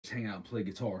hang out and play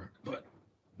guitar. But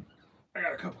I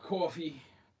got a cup of coffee,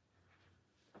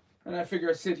 and I figure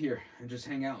I sit here and just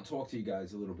hang out and talk to you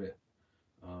guys a little bit.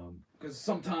 Because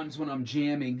sometimes when I'm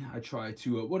jamming, I try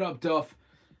to, what up, Duff?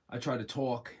 I try to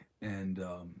talk, and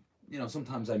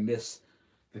sometimes I miss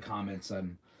the comments.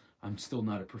 I'm still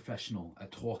not a professional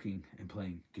at talking and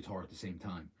playing guitar at the same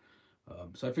time.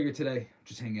 So I figured today,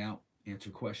 just hang out,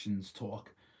 answer questions,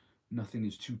 talk. Nothing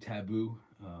is too taboo.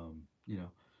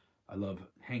 I love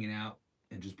hanging out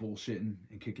and just bullshitting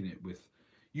and kicking it with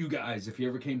you guys. If you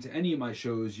ever came to any of my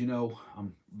shows,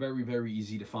 I'm very, very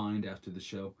easy to find after the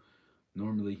show.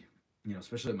 Normally,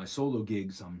 especially at my solo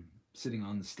gigs, I'm sitting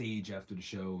on the stage after the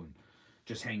show and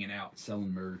just hanging out,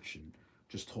 selling merch, and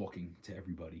just talking to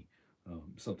everybody.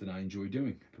 Something I enjoy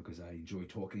doing because I enjoy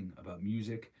talking about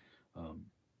music, um,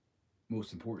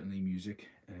 most importantly, music,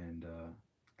 and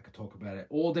I could talk about it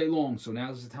all day long. So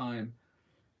now's the time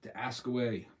to ask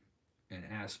away and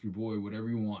ask your boy whatever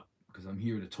you want because I'm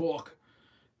here to talk.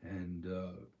 And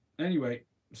anyway,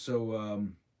 so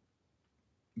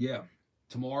yeah,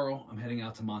 tomorrow I'm heading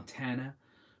out to Montana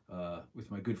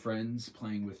with my good friends,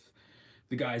 playing with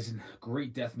the guys in a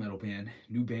great death metal band,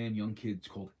 new band, young kids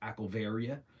called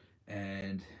Acklevaria.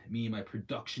 And me and my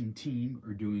production team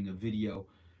are doing a video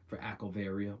for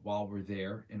Acklevaria while we're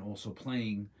there, and also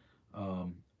playing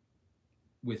um,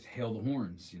 with Hail the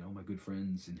Horns, my good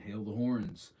friends in Hail the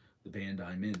Horns, the band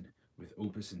I'm in, with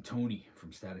Opus and Tony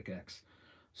from Static X.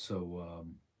 So,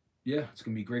 yeah, it's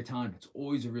going to be a great time. It's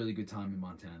always a really good time in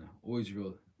Montana. Always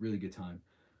a really good time.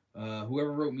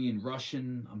 Whoever wrote me in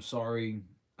Russian, I'm sorry.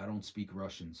 I don't speak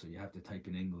Russian, so you have to type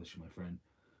in English, my friend.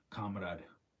 Comrade.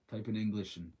 Type in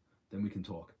English and then we can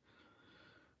talk.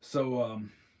 So,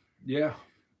 yeah.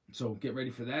 So get ready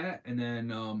for that. And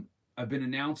then I've been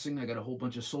announcing I got a whole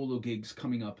bunch of solo gigs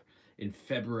coming up in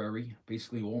February.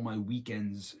 Basically, all my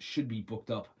weekends should be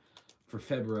booked up for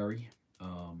February.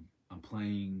 I'm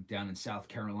playing down in South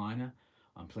Carolina.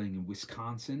 I'm playing in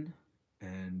Wisconsin,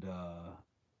 and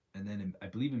then I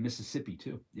believe in Mississippi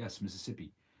too. Yes,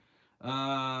 Mississippi.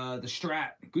 The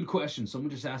Strat. Good question.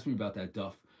 Someone just asked me about that,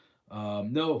 Duff.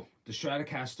 No, the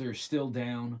Stratocaster is still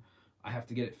down. I have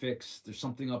to get it fixed. There's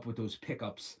something up with those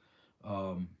pickups.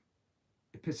 Um,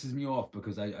 it pisses me off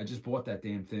because I just bought that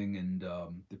damn thing, and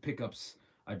the pickups,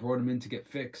 I brought them in to get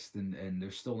fixed, and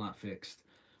they're still not fixed.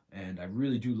 And I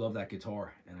really do love that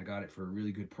guitar, and I got it for a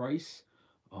really good price.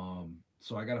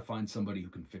 So I got to find somebody who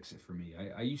can fix it for me.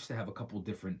 I used to have a couple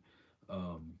different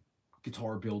um,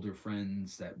 guitar builder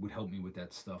friends that would help me with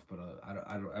that stuff, but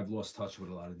I've lost touch with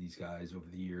a lot of these guys over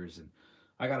the years, and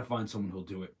I got to find someone who'll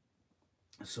do it.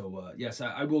 So yes,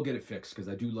 I will get it fixed because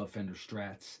I do love Fender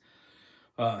Strats.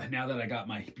 Now that I got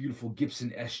my beautiful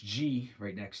Gibson SG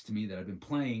right next to me that I've been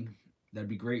playing, that'd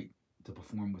be great to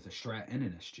perform with a Strat and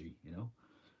an SG.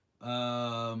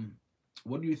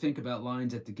 What do you think about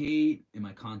Lines at the Gate? In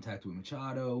my contact with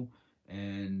Machado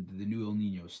and the new El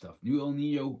Nino stuff? New El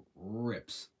Nino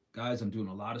rips, guys. I'm doing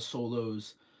a lot of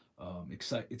solos.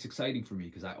 It's exciting for me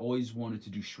because I always wanted to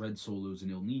do shred solos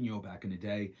in El Nino back in the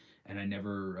day, and I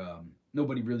never,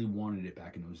 nobody really wanted it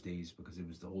back in those days because it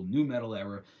was the whole new metal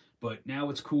era. But now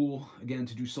it's cool again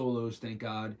to do solos, thank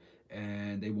God.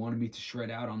 And they wanted me to shred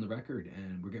out on the record,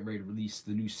 and we're getting ready to release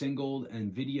the new single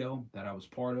and video that I was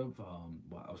part of.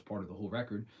 Well, I was part of the whole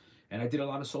record, and I did a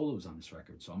lot of solos on this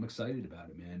record, so I'm excited about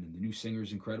it, man. And the new singer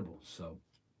is incredible. So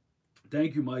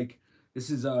thank you, Mike. This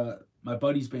is my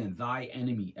buddy's band, Thy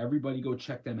Enemy. Everybody go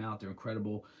check them out. They're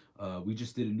incredible. We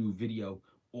just did a new video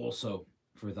also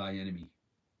for Thy Enemy.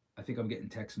 I think I'm getting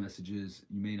text messages.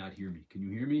 You may not hear me. Can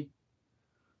you hear me?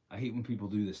 I hate when people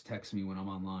do this. Text me when I'm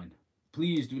online.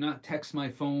 Please do not text my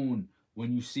phone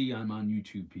when you see I'm on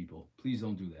YouTube, people. Please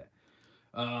don't do that.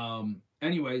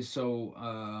 Anyways, so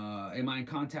am I in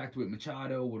contact with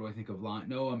Machado? What do I think of Line?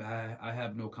 No, I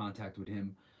have no contact with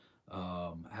him.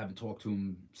 I haven't talked to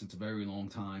him since a very long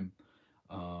time.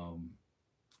 Um,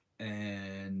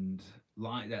 and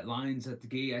Lines at the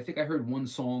Gate. I think I heard one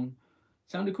song.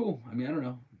 Sounded cool. I mean, I don't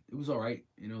know. It was all right.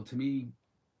 To me,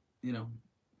 you know,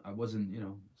 I wasn't.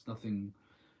 It's nothing.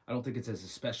 I don't think it's as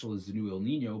special as the new El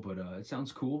Nino, but it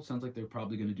sounds cool. Sounds like they're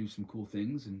probably going to do some cool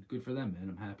things, and good for them, man.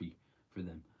 I'm happy for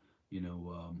them.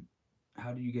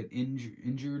 How do you get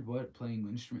injured? What playing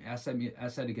instrument? Ask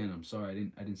that again. I'm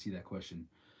sorry, I didn't see that question.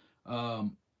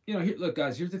 Look,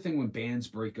 guys. Here's the thing: when bands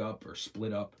break up or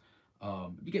split up,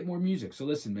 you get more music. So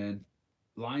listen, man.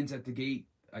 Lines at the Gate,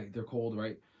 they're called,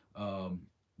 right? Um,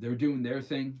 they're doing their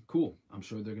thing. Cool. I'm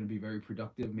sure they're going to be very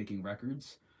productive making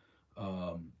records.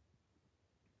 Um,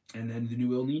 and then the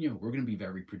new El Nino, we're going to be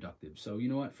very productive. So you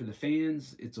know what? For the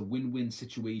fans, it's a win-win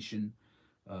situation.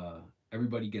 Uh,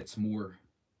 Everybody gets more.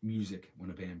 music when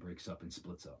a band breaks up and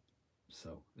splits up.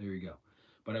 So there you go.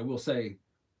 But I will say,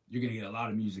 you're gonna get a lot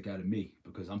of music out of me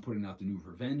because I'm putting out the new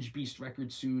Revenge Beast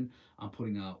record soon. I'm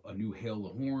putting out a new Hail the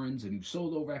Horns, a new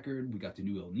solo record. We got the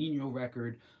new El Nino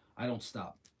record. I don't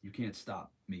stop. You can't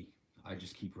stop me. I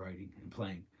just keep writing and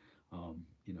playing.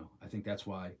 I think that's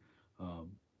why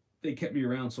they kept me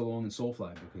around so long in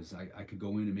Soulfly because I could go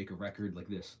in and make a record like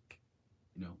this.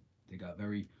 You know, they got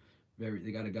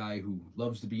they got a guy who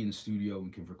loves to be in the studio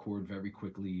and can record very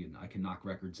quickly, and I can knock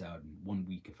records out in 1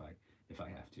 week if I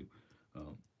have to.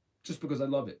 Um, just because I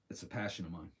love it. It's a passion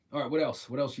of mine. All right, what else?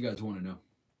 What else you guys want to know?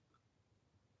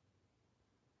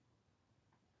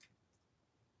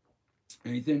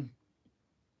 Anything?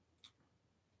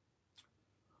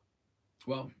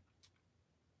 Well,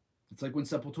 it's like when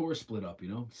Sepultura split up,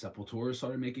 Sepultura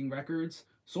started making records,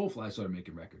 Soulfly started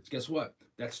making records. Guess what?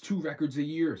 That's 2 records a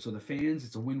year. So the fans,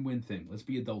 it's a win-win thing. Let's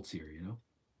be adults here.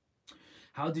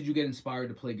 How did you get inspired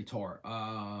to play guitar?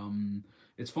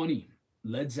 It's funny.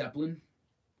 Led Zeppelin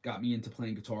got me into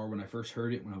playing guitar when I first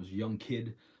heard it when I was a young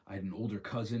kid. I had an older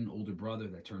cousin, older brother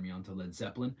that turned me on to Led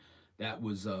Zeppelin. That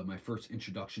was my first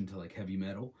introduction to like heavy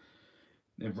metal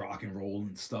and rock and roll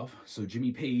and stuff. So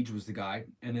Jimmy Page was the guy.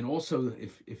 And then also,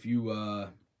 if you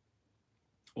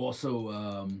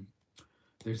also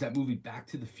there's that movie Back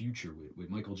to the Future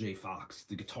with Michael J. Fox,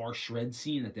 the guitar shred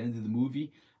scene at the end of the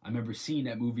movie. I remember seeing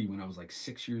that movie when I was like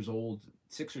 6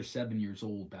 or 7 years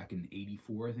old back in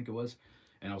 '84, I think it was.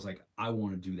 And I was like, I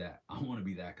want to do that. I want to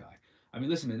be that guy. I mean,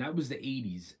 listen, man, that was the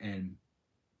 '80s, and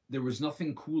there was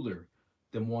nothing cooler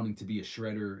than wanting to be a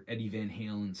shredder, Eddie Van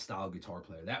Halen style guitar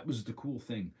player. That was the cool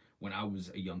thing when I was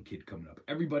a young kid coming up.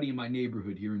 Everybody in my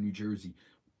neighborhood here in New Jersey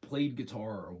played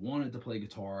guitar or wanted to play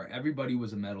guitar. Everybody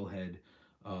was a metalhead.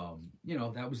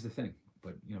 That was the thing.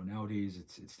 But nowadays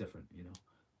it's different.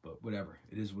 But whatever,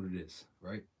 it is what it is,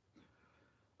 right?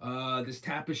 This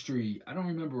tapestry, I don't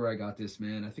remember where I got this,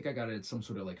 man. I think I got it at some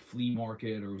sort of like flea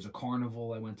market, or it was a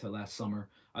carnival I went to last summer.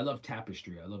 I love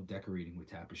tapestry. I love decorating with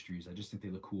tapestries. I just think they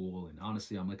look cool. And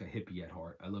honestly, I'm like a hippie at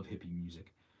heart. I love hippie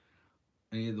music.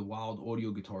 Any of the wild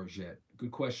audio guitars yet?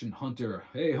 Good question, Hunter.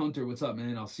 Hey, Hunter, what's up,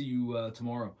 man? I'll see you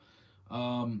tomorrow.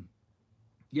 Um,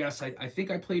 yes, I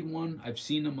think I played one. I've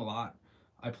seen them a lot.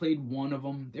 I played one of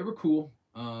them. They were cool.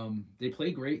 They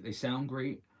play great. They sound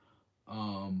great.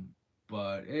 Um,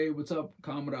 but hey, what's up,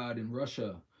 comrade in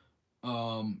Russia?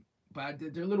 But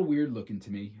they're a little weird looking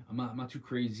to me. I'm not too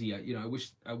crazy. I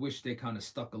wish they kind of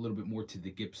stuck a little bit more to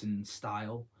the Gibson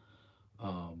style.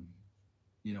 Um,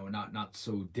 not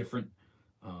so different.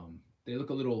 They look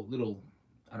a little.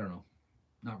 I don't know,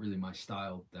 not really my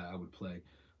style that I would play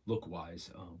look wise.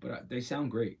 But they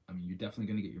sound great. I mean, you're definitely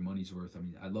gonna get your money's worth. I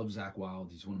mean, I love Zach Wild.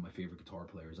 He's one of my favorite guitar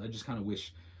players. I just kind of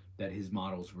wish that his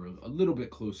models were a little bit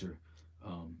closer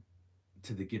um,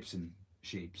 to the Gibson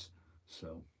shapes.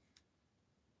 So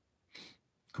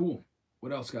cool.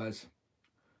 What else, guys?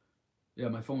 Yeah,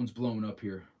 my phone's blowing up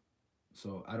here,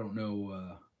 so I don't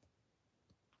know.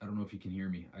 I don't know if you can hear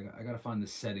me. I gotta find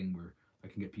this setting where I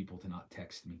can get people to not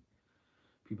text me.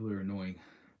 People are annoying.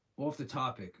 Off the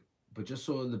topic, but just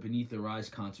saw the Beneath the Rise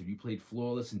concert. You played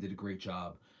flawless and did a great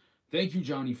job. Thank you,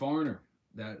 Johnny Foreigner.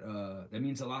 That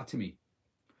means a lot to me.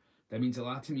 That means a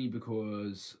lot to me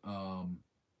because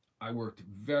I worked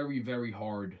very, very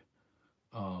hard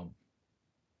um,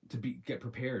 to get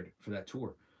prepared for that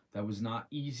tour. That was not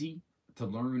easy to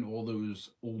learn all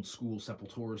those old school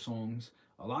Sepultura songs.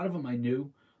 A lot of them I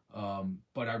knew,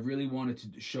 but I really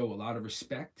wanted to show a lot of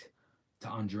respect to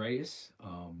Andreas.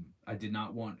 I did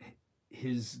not want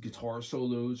his guitar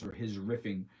solos or his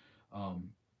riffing um,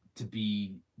 to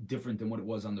be different than what it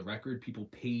was on the record. People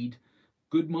paid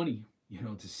good money,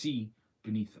 to see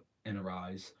Beneath and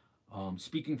Arise.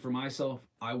 Speaking for myself,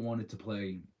 I wanted to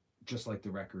play just like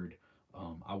the record.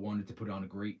 I wanted to put on a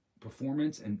great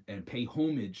performance and pay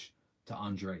homage to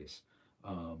Andreas.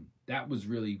 That was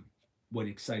really what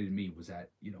excited me, was that,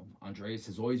 Andreas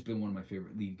has always been one of my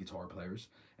favorite lead guitar players,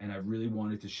 and I really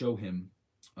wanted to show him,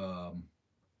 I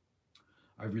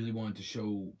really wanted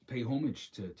to pay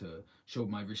homage to show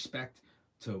my respect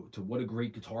to what a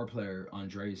great guitar player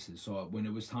Andreas is. So when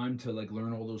it was time to like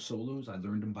learn all those solos, I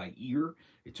learned them by ear.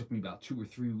 It took me about 2 or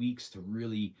 3 weeks to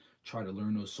really try to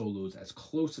learn those solos as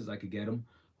close as I could get them,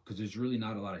 because there's really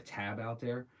not a lot of tab out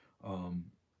there.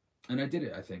 And I did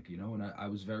it, I think, and I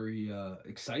was very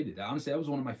excited. Honestly, that was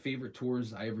one of my favorite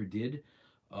tours I ever did,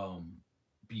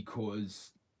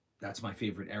 because that's my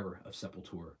favorite era of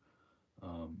Sepultura.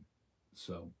 Um,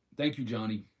 so thank you,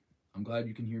 Johnny. I'm glad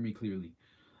you can hear me clearly.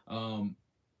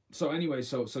 So anyway,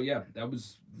 so yeah, that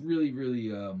was really,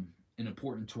 really an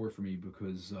important tour for me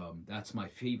because that's my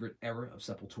favorite era of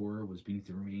Sepultura was Beneath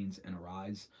the Remains and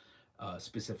Arise,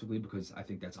 specifically because I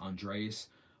think that's Andreas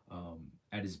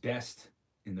at his best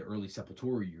in the early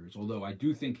Sepultura years. Although I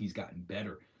do think he's gotten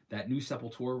better. That new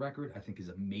Sepultura record I think is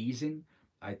amazing.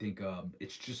 I think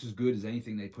it's just as good as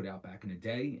anything they put out back in the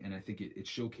day, and I think it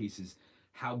showcases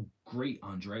how great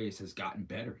Andreas has gotten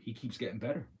better. He keeps getting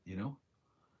better, you know.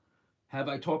 Have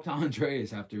I talked to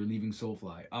Andreas after leaving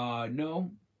Soulfly?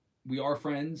 No. We are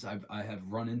friends. I have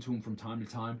run into him from time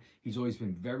to time. He's always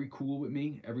been very cool with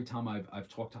me every time I've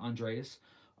talked to Andreas.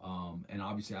 And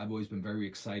obviously I've always been very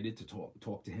excited to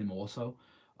talk to him also.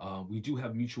 We do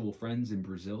have mutual friends in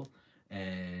Brazil,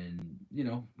 and you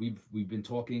know we've been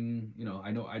talking. You know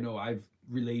I know I've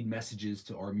relayed messages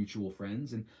to our mutual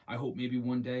friends, and I hope maybe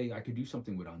one day I could do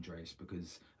something with Andres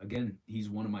because again he's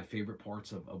one of my favorite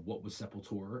parts of what was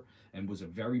Sepultura and was a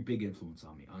very big influence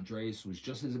on me. Andres was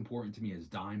just as important to me as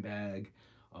Dimebag.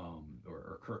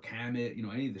 Or Kirk Hammett, you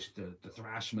know, any of the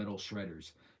thrash metal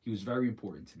shredders. He was very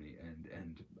important to me,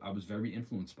 and I was very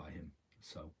influenced by him.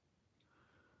 So,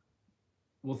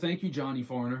 well, thank you, Johnny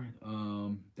Farner.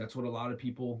 That's what a lot of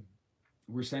people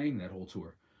were saying that whole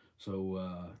tour.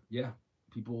 So yeah,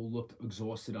 people looked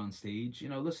exhausted on stage. You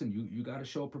know, listen, you got to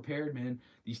show up prepared, man.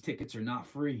 These tickets are not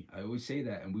free. I always say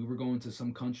that. And we were going to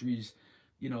some countries,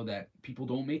 you know, that people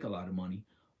don't make a lot of money,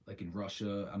 like in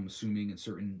Russia. I'm assuming in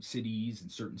certain cities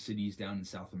down in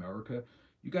South America.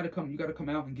 You got to come. You got to come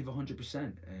out and give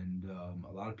 100%. And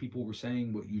a lot of people were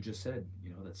saying what you just said. You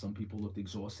know that some people looked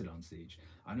exhausted on stage.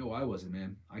 I know I wasn't,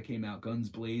 man. I came out guns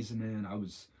blazing, man. I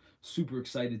was super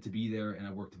excited to be there, and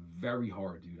I worked very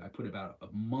hard, dude. I put about a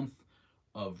month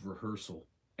of rehearsal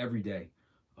every day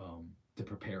to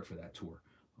prepare for that tour.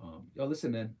 Yo,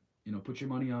 listen, man. You know, put your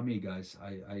money on me, guys.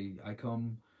 I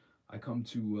come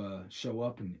to show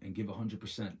up and give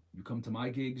 100%. You come to my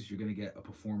gigs, you're gonna get a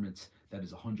performance that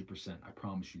is 100%. I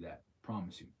promise you that.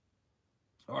 Promise you.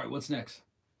 All right, what's next?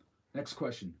 Next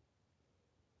question.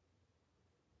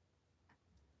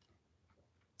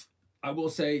 I will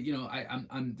say, you know,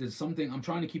 I'm there's something I'm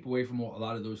trying to keep away from a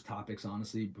lot of those topics,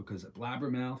 honestly, because at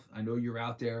Blabbermouth, I know you're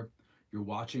out there, you're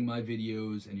watching my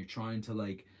videos, and you're trying to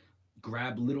like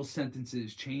grab little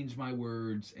sentences, change my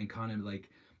words, and kind of like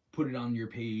put it on your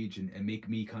page and make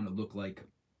me kind of look like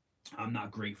I'm not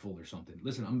grateful or something.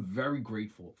 Listen, I'm very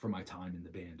grateful for my time in the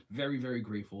band. Very, very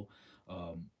grateful.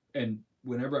 And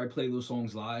whenever I play those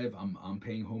songs live, I'm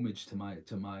paying homage to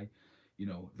my, you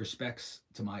know, respects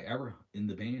to my era in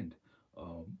the band.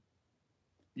 Um,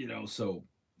 you know, so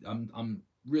I'm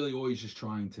really always just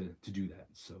trying to do that.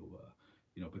 So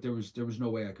you know, but there was no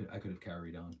way I could have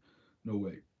carried on, no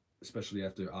way, especially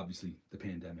after obviously the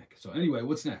pandemic. So anyway,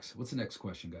 what's next? What's the next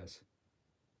question, guys?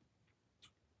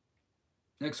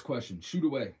 Next question, shoot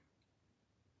away.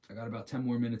 I got about 10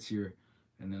 more minutes here,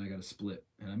 and then I got to split,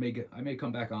 and I may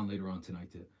come back on later on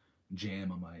tonight to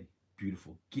jam on my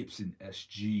beautiful Gibson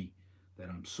SG that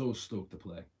I'm so stoked to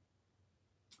play.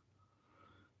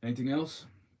 Anything else?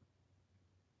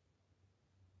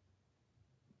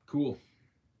 Cool.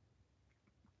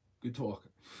 Good talk.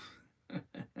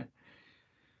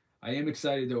 I am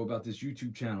excited though about this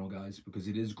YouTube channel, guys, because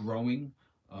it is growing.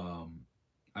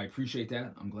 I appreciate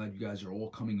that. I'm glad you guys are all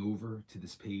coming over to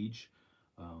this page.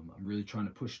 I'm really trying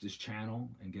to push this channel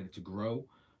and get it to grow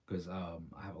because I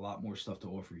have a lot more stuff to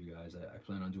offer you guys. I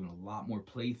plan on doing a lot more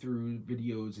playthrough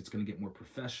videos. It's going to get more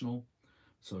professional,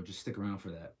 so just stick around for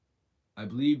that. I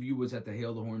believe you was at the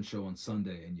Hail the Horn show on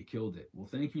Sunday and you killed it. Well,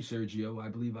 thank you, Sergio. I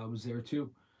believe I was there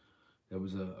too. That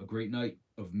was a great night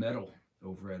of metal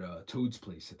over at Toad's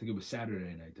place. I think it was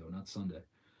Saturday night though, not Sunday.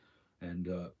 And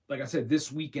like I said,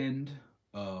 this weekend,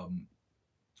 Hail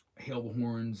the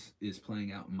Horns is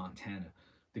playing out in Montana.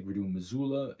 I think we're doing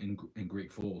Missoula and Great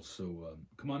Falls. So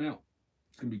come on out.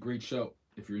 It's gonna be a great show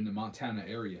if you're in the Montana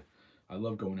area. I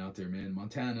love going out there, man.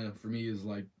 Montana for me is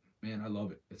like, man, I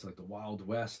love it. It's like the Wild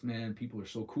West, man. People are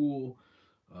so cool.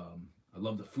 I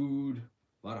love the food.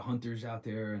 A lot of hunters out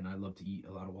there, and I love to eat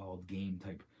a lot of wild game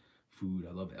type food.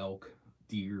 I love elk,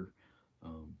 deer.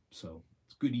 So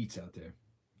it's good eats out there.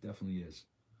 Definitely is.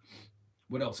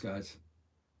 What else, guys?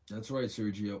 That's right,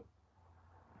 Sergio.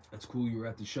 That's cool you were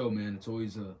at the show, man. It's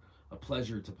always a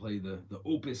pleasure to play the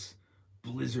Opus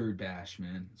Blizzard Bash,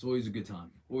 man. It's always a good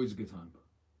time. Always a good time.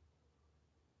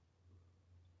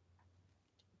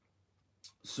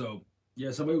 So,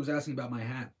 yeah, somebody was asking about my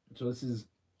hat. So this is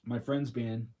my friend's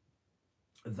band,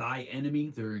 Thy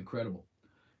Enemy. They're incredible.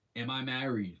 Am I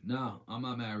married? No, I'm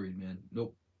not married, man.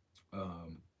 Nope.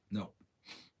 No,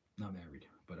 not married.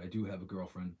 But I do have a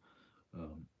girlfriend,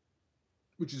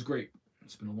 which is great.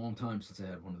 It's been a long time since I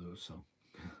had one of those, so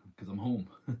because I'm home.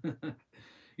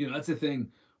 You know, that's the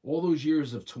thing. All those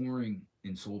years of touring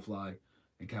in Soulfly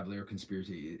and Cavalier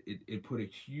Conspiracy, it put a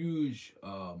huge,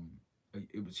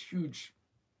 it was huge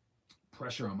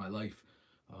pressure on my life,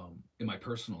 in my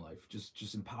personal life.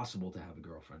 Just impossible to have a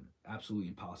girlfriend. Absolutely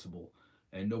impossible.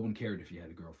 And no one cared if you had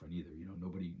a girlfriend either. You know,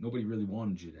 nobody really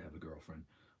wanted you to have a girlfriend.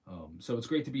 So it's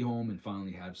great to be home and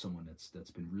finally have someone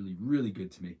that's been really really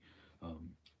good to me.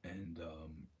 And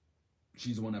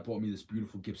she's the one that bought me this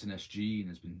beautiful Gibson SG and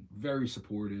has been very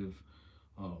supportive.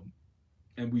 Um,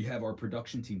 and we have our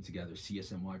production team together,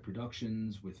 CSMY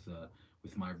Productions with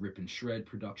my Rip and Shred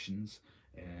Productions,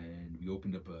 and we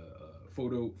opened up a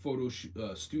photo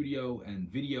studio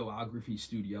and videography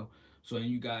studio. So any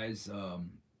of you guys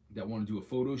that want to do a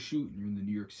photo shoot and you're in the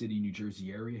New York City, New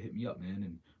Jersey area, hit me up, man,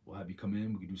 and we'll have you come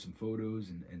in. We can do some photos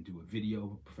and do a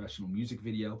video, a professional music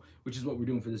video, which is what we're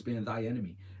doing for this band, Thy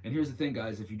Enemy. And here's the thing,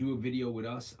 guys: if you do a video with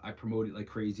us, I promote it like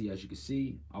crazy. As you can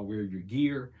see, I'll wear your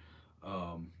gear.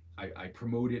 I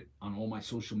promote it on all my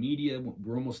social media.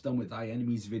 We're almost done with Thy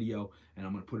Enemy's video, and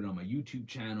I'm going to put it on my YouTube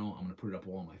channel. I'm going to put it up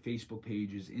all on my Facebook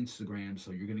pages, Instagram,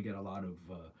 so you're going to get a lot of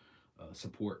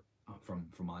support from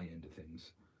my end of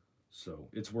things. So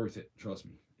it's worth it. Trust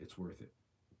me, it's worth it.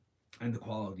 And the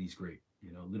quality is great.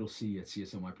 You know, Little C at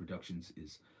CSMY Productions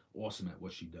is awesome at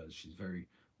what she does. She's very,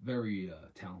 very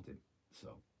talented.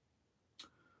 So,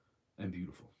 and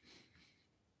beautiful.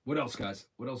 What else, guys?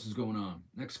 What else is going on?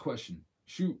 Next question.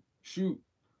 Shoot.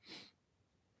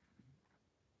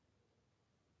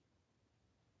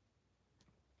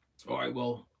 All right,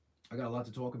 well, I got a lot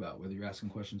to talk about, whether you're asking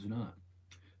questions or not.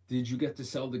 Did you get to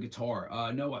sell the guitar?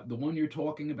 No, the one you're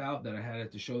talking about that I had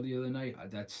at the show the other night,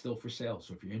 that's still for sale.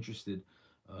 So if you're interested,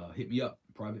 hit me up,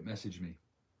 private message me.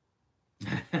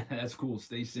 That's cool.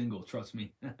 Stay single. Trust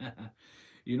me.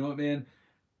 You know what, man?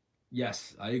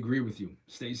 Yes, I agree with you.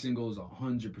 Stay single is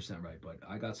 100% right. But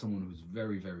I got someone who's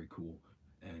very, very cool,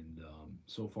 and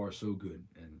so far so good.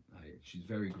 And she's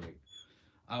very great.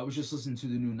 I was just listening to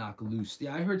the new Knock Loose.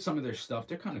 Yeah, I heard some of their stuff.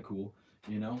 They're kind of cool,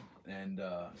 you know. And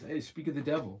hey, speak of the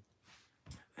devil.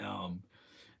 Um,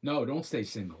 no, don't stay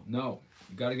single. No,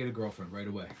 you got to get a girlfriend right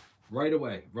away. Right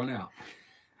away. Run out.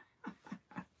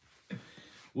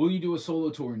 Will you do a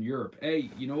solo tour in Europe? Hey,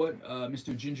 you know what,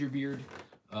 Mr. Gingerbeard?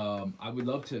 I would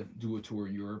love to do a tour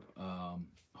in Europe.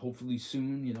 Hopefully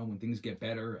soon, you know, when things get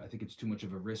better. I think it's too much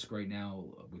of a risk right now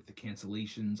with the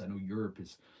cancellations. I know Europe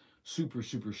is super,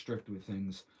 super strict with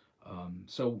things.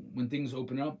 So when things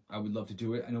open up, I would love to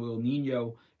do it. I know El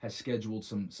Nino has scheduled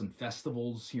some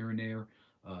festivals here and there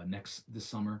this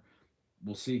summer.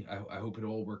 We'll see. I hope it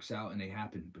all works out and they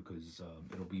happen, because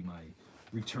it'll be my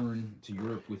return to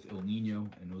Europe with El Nino,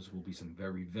 and those will be some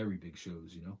very, very big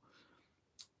shows, you know.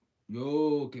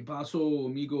 Yo, que paso,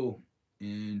 amigo?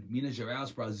 In Minas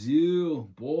Gerais, Brazil.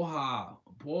 Porra.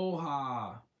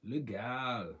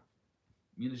 Legal.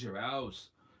 Minas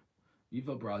Gerais.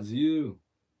 Viva Brazil.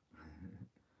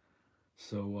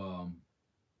 So,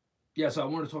 yeah, so I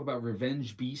wanted to talk about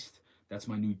Revenge Beast. That's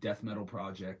my new death metal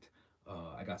project.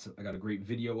 I got a great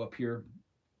video up here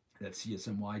that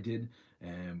CSMY did,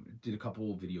 and did a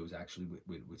couple of videos actually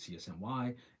with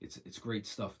CSMY. It's great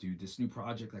stuff, dude. This new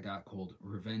project I got called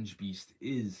Revenge Beast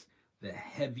is the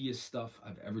heaviest stuff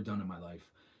I've ever done in my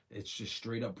life. It's just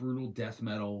straight up brutal death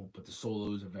metal, but the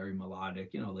solos are very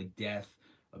melodic, you know, like Death,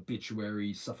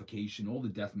 Obituary, Suffocation, all the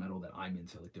death metal that I'm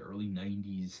into, like the early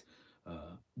 90s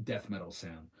death metal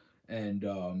sound. And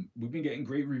we've been getting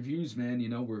great reviews, man. You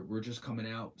know, we're just coming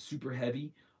out super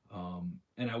heavy.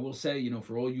 And I will say, you know,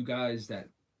 for all you guys that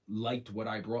liked what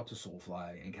I brought to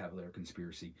Soulfly and Cavalier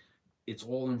Conspiracy, it's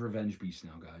all in Revenge Beast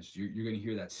now, guys. You're going to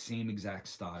hear that same exact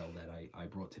style that I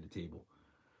brought to the table.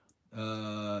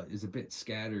 Is a bit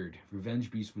scattered.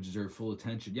 Revenge Beast would deserve full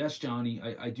attention. Yes, Johnny,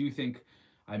 I do think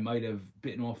I might have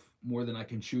bitten off more than I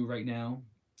can chew right now.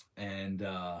 And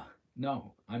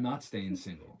no, I'm not staying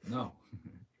single. No.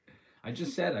 I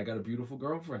just said I got a beautiful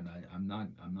girlfriend. I'm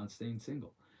not staying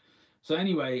single. So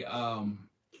anyway,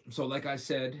 so like I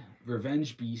said,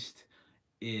 Revenge Beast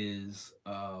is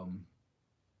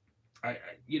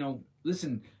you know,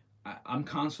 listen, I'm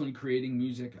constantly creating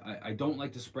music. I don't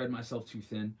like to spread myself too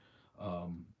thin.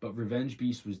 But Revenge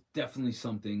Beast was definitely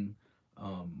something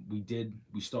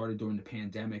we started during the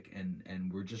pandemic,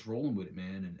 and we're just rolling with it,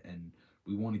 man, and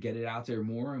we want to get it out there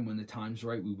more, and when the time's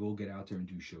right, we will get out there and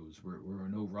do shows. We're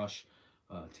in no rush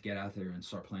to get out there and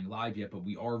start playing live yet, but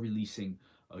we are releasing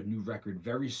a new record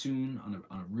very soon on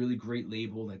a really great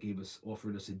label that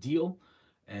offered us a deal,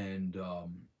 and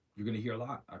you're gonna hear a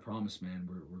lot. I promise, man.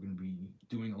 We're gonna be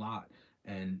doing a lot,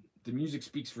 and the music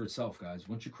speaks for itself, guys.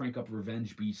 Once you crank up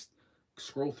Revenge Beast,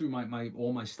 scroll through my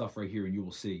all my stuff right here, and you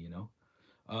will see. You know,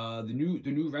 the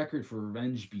new record for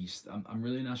Revenge Beast. I'm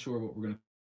really not sure what we're gonna.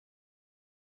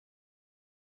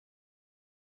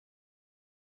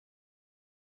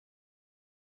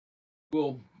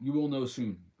 You will know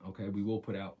soon. Okay, we will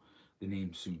put out the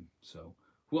name soon. So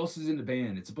who else is in the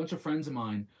band? It's a bunch of friends of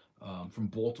mine from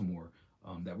Baltimore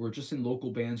that were just in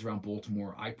local bands around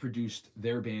Baltimore. I produced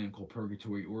their band called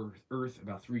Purgatory Earth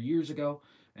about 3 years ago,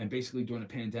 and basically during the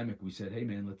pandemic, we said, "Hey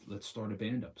man, let's start a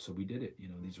band up." So we did it. You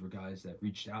know, these were guys that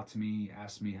reached out to me,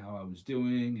 asked me how I was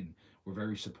doing, and were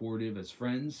very supportive as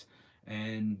friends.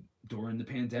 And during the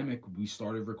pandemic, we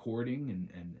started recording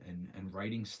and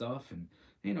writing stuff, and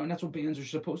you know, and that's what bands are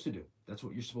supposed to do. That's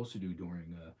what you're supposed to do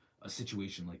during a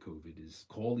situation like COVID is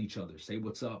call each other, say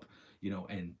what's up, you know,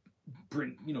 and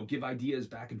bring, you know, give ideas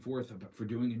back and forth for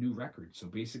doing a new record. So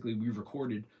basically, we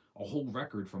recorded a whole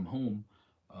record from home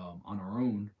on our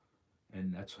own,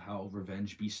 and that's how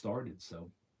Revenge Beast started.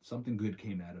 So something good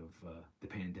came out of the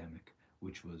pandemic,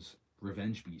 which was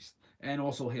Revenge Beast, and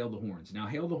also Hail the Horns. Now,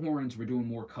 Hail the Horns, we're doing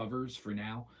more covers for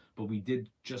now, but we did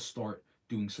just start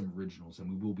doing some originals, and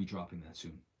we will be dropping that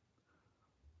soon.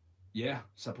 Yeah,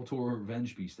 Sepultura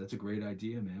Revenge Beast. That's a great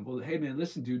idea, man. Well, hey, man,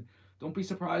 listen, dude. Don't be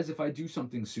surprised if I do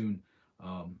something soon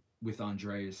with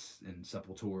Andreas and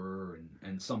Sepultura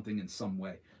and something in some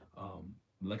way.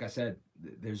 Like I said,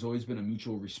 there's always been a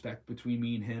mutual respect between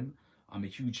me and him. I'm a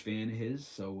huge fan of his,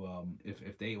 so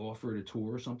if they offered a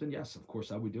tour or something, yes, of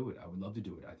course I would do it. I would love to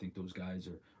do it. I think those guys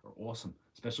are awesome,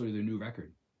 especially their new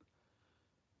record.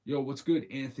 Yo, what's good,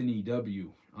 Anthony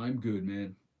W? I'm good,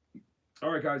 man. All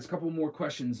right, guys, a couple more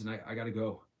questions, and I gotta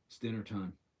go. It's dinner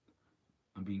time.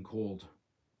 I'm being called.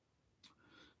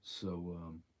 So,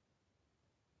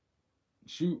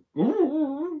 shoot.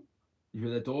 You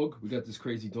hear that dog? We got this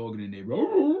crazy dog in the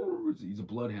neighborhood. He's a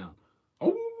bloodhound.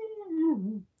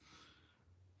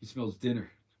 He smells dinner.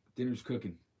 Dinner's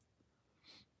cooking.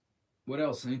 What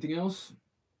else? Anything else?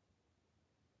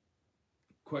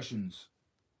 Questions?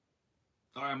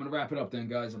 All right, I'm gonna wrap it up then,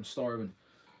 guys. I'm starving.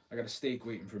 I got a steak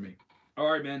waiting for me.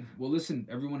 All right, man. Well, listen,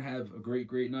 everyone have a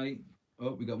great night.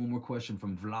 Oh, we got one more question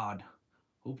from Vlad.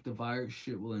 Hope the virus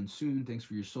shit will end soon. Thanks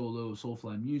for your solo,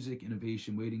 Soulfly music,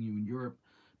 innovation waiting you in Europe,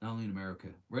 not only in America.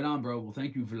 Right on, bro. Well,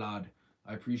 thank you, Vlad.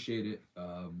 I appreciate it.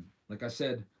 Like I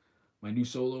said, my new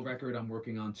solo record I'm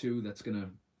working on too. That's gonna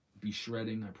be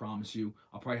shredding. I promise you.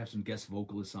 I'll probably have some guest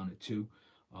vocalists on it too.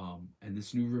 And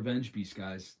this new Revenge Beast,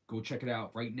 guys, go check it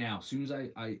out right now. As soon as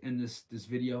I end this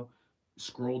video,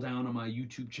 scroll down on my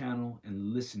YouTube channel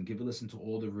and listen. Give a listen to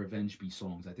all the Revenge Beast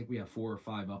songs. I think we have 4 or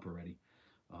 5 up already.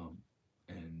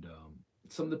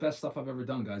 It's some of the best stuff I've ever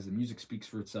done, guys. The music speaks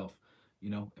for itself. You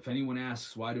know, if anyone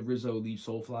asks why did Rizzo leave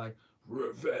Soulfly,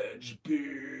 Revenge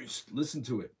Beast. Listen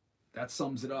to it. That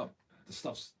sums it up. The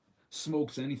stuff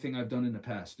smokes anything I've done in the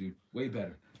past, dude. Way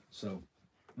better. So,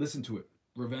 listen to it.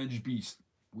 Revenge Beast.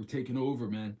 We're taking over,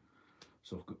 man.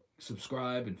 So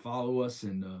subscribe and follow us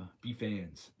and be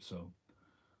fans. So,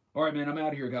 all right, man. I'm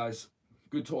out of here, guys.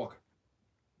 Good talk.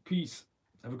 Peace.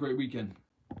 Have a great weekend.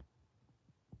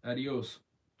 Adios.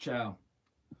 Ciao.